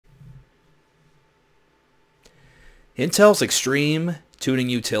Intel's Extreme Tuning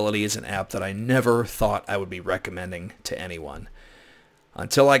Utility is an app that I never thought I would be recommending to anyone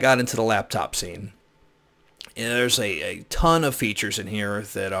until I got into the laptop scene. And there's a ton of features in here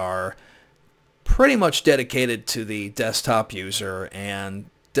that are pretty much dedicated to the desktop user, and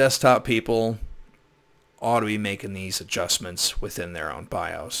desktop people ought to be making these adjustments within their own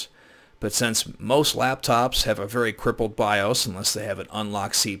BIOS. But since most laptops have a very crippled BIOS unless they have an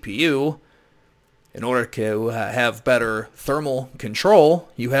unlocked CPU, in order to have better thermal control,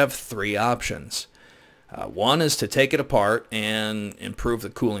 you have three options. One is to take it apart and improve the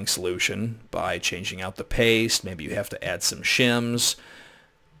cooling solution by changing out the paste. Maybe you have to add some shims,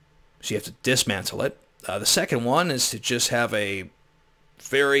 so you have to dismantle it. The second one is to just have a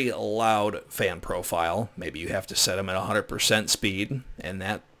very loud fan profile. Maybe you have to set them at 100% speed, and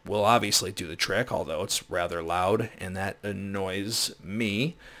that will obviously do the trick, although it's rather loud, and that annoys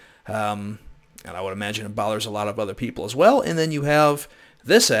me. And I would imagine it bothers a lot of other people as well. And then you have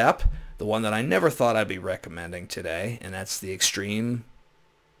this app, the one that I never thought I'd be recommending today, and that's the Extreme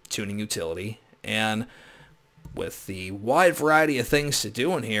Tuning Utility. And with the wide variety of things to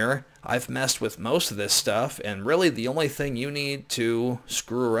do in here, I've messed with most of this stuff, and really the only thing you need to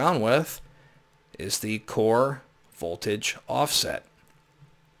screw around with is the core voltage offset.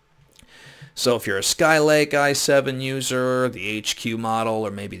 So if you're a Skylake i7 user, the HQ model, or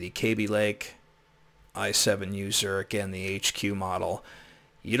maybe the Kaby Lake i7 user, again the HQ model,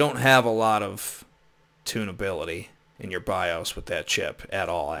 you don't have a lot of tunability in your BIOS with that chip at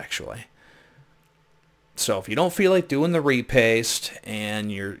all, actually. So if you don't feel like doing the repaste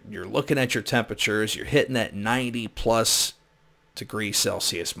and you're looking at your temperatures, you're hitting that 90+ degrees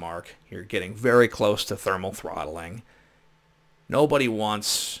Celsius mark, you're getting very close to thermal throttling. Nobody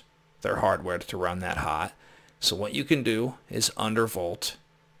wants their hardware to run that hot. So what you can do is undervolt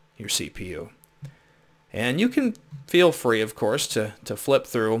your CPU. And you can feel free, of course, to flip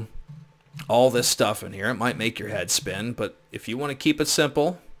through all this stuff in here. It might make your head spin, but if you want to keep it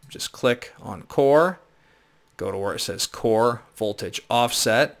simple, just click on Core, go to where it says Core Voltage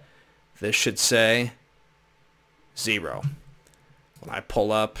Offset. This should say 0. When I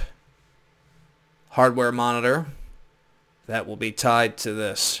pull up Hardware Monitor, that will be tied to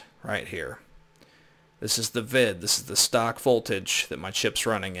this right here. This is the VID. This is the stock voltage that my chip's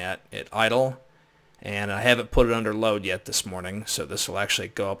running at idle. And I haven't put it under load yet this morning, so this will actually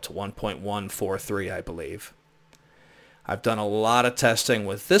go up to 1.143, I believe. I've done a lot of testing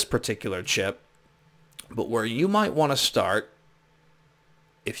with this particular chip, but where you might want to start,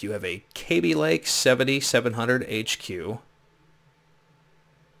 if you have a Kaby Lake 7700 HQ,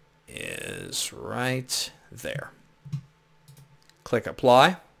 is right there. Click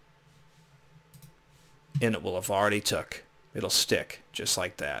Apply, and it will have already took. It'll stick just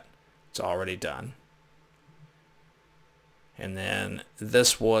like that. It's already done. And then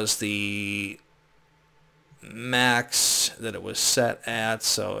this was the max that it was set at.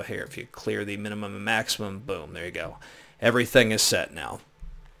 So here, if you clear the minimum and maximum, boom, there you go. Everything is set now.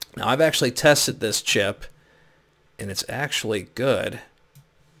 Now I've actually tested this chip, and it's actually good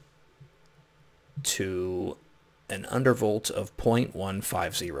to an undervolt of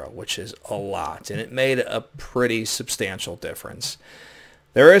 0.150, which is a lot, and it made a pretty substantial difference.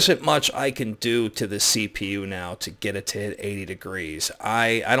 There isn't much I can do to the CPU now to get it to hit 80 degrees.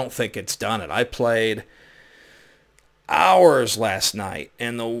 I don't think it's done it. I played hours last night,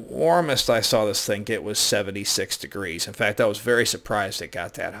 and the warmest I saw this thing get was 76 degrees. In fact, I was very surprised it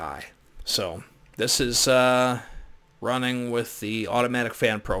got that high. So this is running with the automatic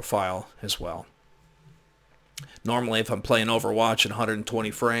fan profile as well. Normally, if I'm playing Overwatch at 120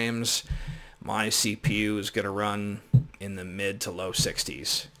 frames, my CPU is going to run in the mid to low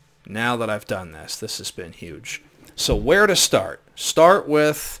 60s. Now that I've done this, this has been huge. So where to start? Start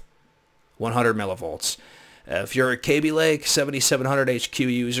with 100 millivolts. If you're a Kaby Lake 7700 HQ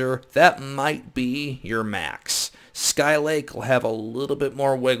user, that might be your max. Skylake will have a little bit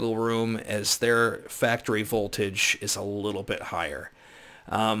more wiggle room as their factory voltage is a little bit higher.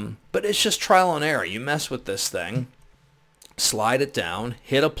 But it's just trial and error. You mess with this thing, slide it down,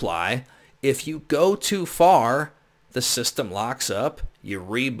 hit apply. If you go too far, the system locks up, you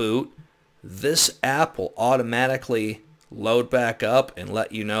reboot. This app will automatically load back up and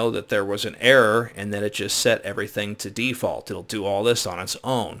let you know that there was an error and that it just set everything to default. It'll do all this on its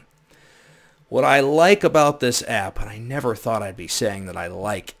own. What I like about this app, and I never thought I'd be saying that I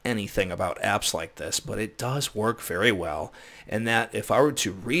like anything about apps like this, but it does work very well, and that if I were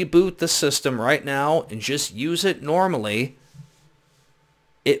to reboot the system right now and just use it normally,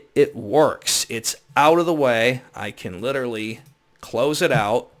 it works. It's out of the way. I can literally close it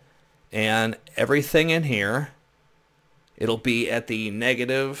out, and everything in here it'll be at the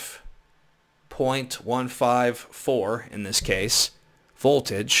negative 0.154, in this case,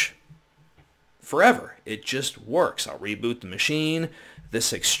 voltage forever. It just works. I'll reboot the machine.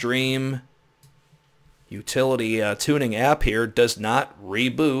 This extreme utility tuning app here does not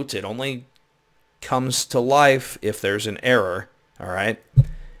reboot. It only comes to life if there's an error. All right.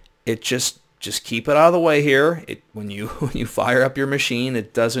 It just keep it out of the way here. When you fire up your machine,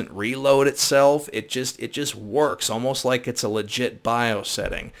 it doesn't reload itself. It just works almost like it's a legit BIOS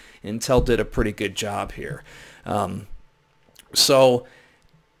setting. Intel did a pretty good job here. So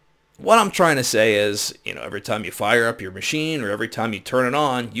what I'm trying to say is, every time you fire up your machine or every time you turn it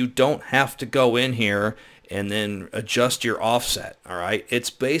on, you don't have to go in here and then adjust your offset. All right. It's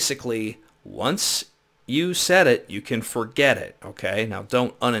basically, once you set it, you can forget it. Okay. Now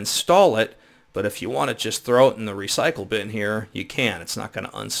don't uninstall it. But if you want to just throw it in the recycle bin here, you can. It's not going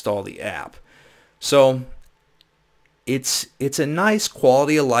to uninstall the app. So it's a nice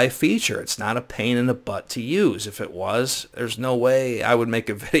quality of life feature. It's not a pain in the butt to use. If it was, there's no way I would make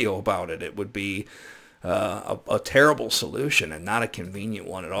a video about it. It would be a terrible solution and not a convenient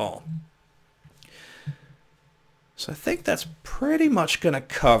one at all. So I think that's pretty much going to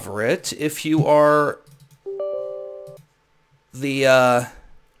cover it. If you are the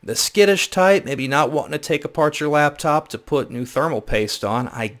skittish type, maybe not wanting to take apart your laptop to put new thermal paste on,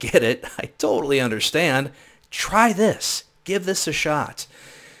 I get it. I totally understand. Try this. Give this a shot.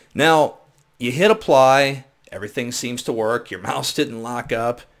 Now, you hit apply. Everything seems to work. Your mouse didn't lock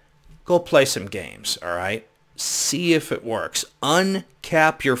up. Go play some games, all right? See if it works.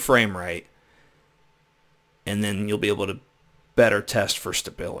 Uncap your frame rate, and then you'll be able to better test for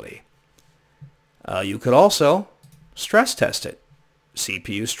stability. You could also stress test it.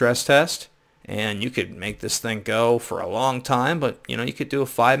 CPU stress test, and you could make this thing go for a long time, but you could do a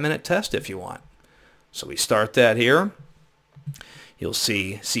 5-minute test if you want. So we start that here. You'll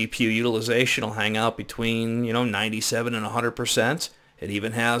see CPU utilization will hang out between 97 and 100%. It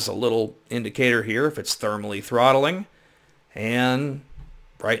even has a little indicator here if it's thermally throttling, and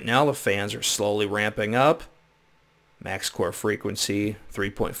right now the fans are slowly ramping up. Max core frequency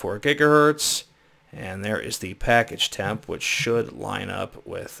 3.4 gigahertz. And there is the package temp, which should line up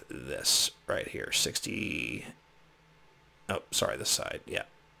with this right here, 60. Oh, sorry, this side. Yeah.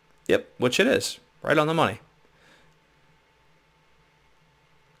 Yep, which it is. Right on the money.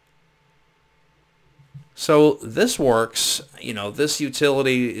 So this works. This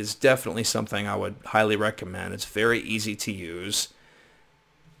utility is definitely something I would highly recommend. It's very easy to use.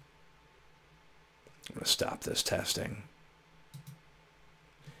 I'm going to stop this testing.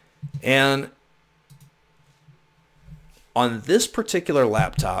 And on this particular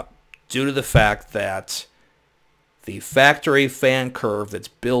laptop, due to the fact that the factory fan curve that's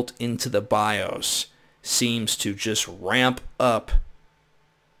built into the BIOS seems to just ramp up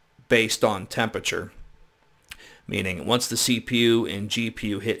based on temperature, meaning once the CPU and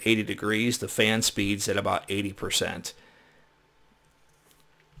GPU hit 80 degrees, the fan speed's at about 80%.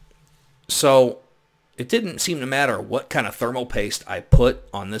 So it didn't seem to matter what kind of thermal paste I put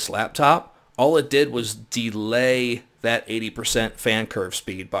on this laptop. All it did was delay that 80% fan curve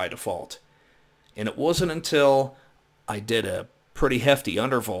speed by default. And it wasn't until I did a pretty hefty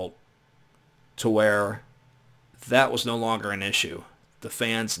undervolt to where that was no longer an issue. The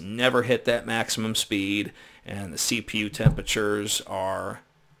fans never hit that maximum speed, and the CPU temperatures are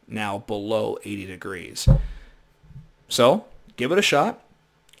now below 80 degrees. So give it a shot.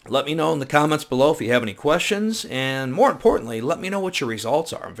 Let me know in the comments below if you have any questions, and more importantly, let me know what your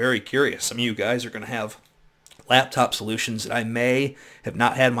results are. I'm very curious. Some of you guys are going to have laptop solutions that I may have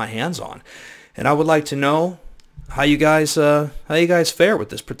not had my hands on, and I would like to know how you guys fare with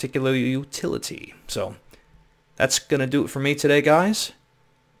this particular utility. So that's going to do it for me today, guys.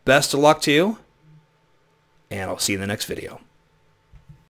 Best of luck to you, and I'll see you in the next video.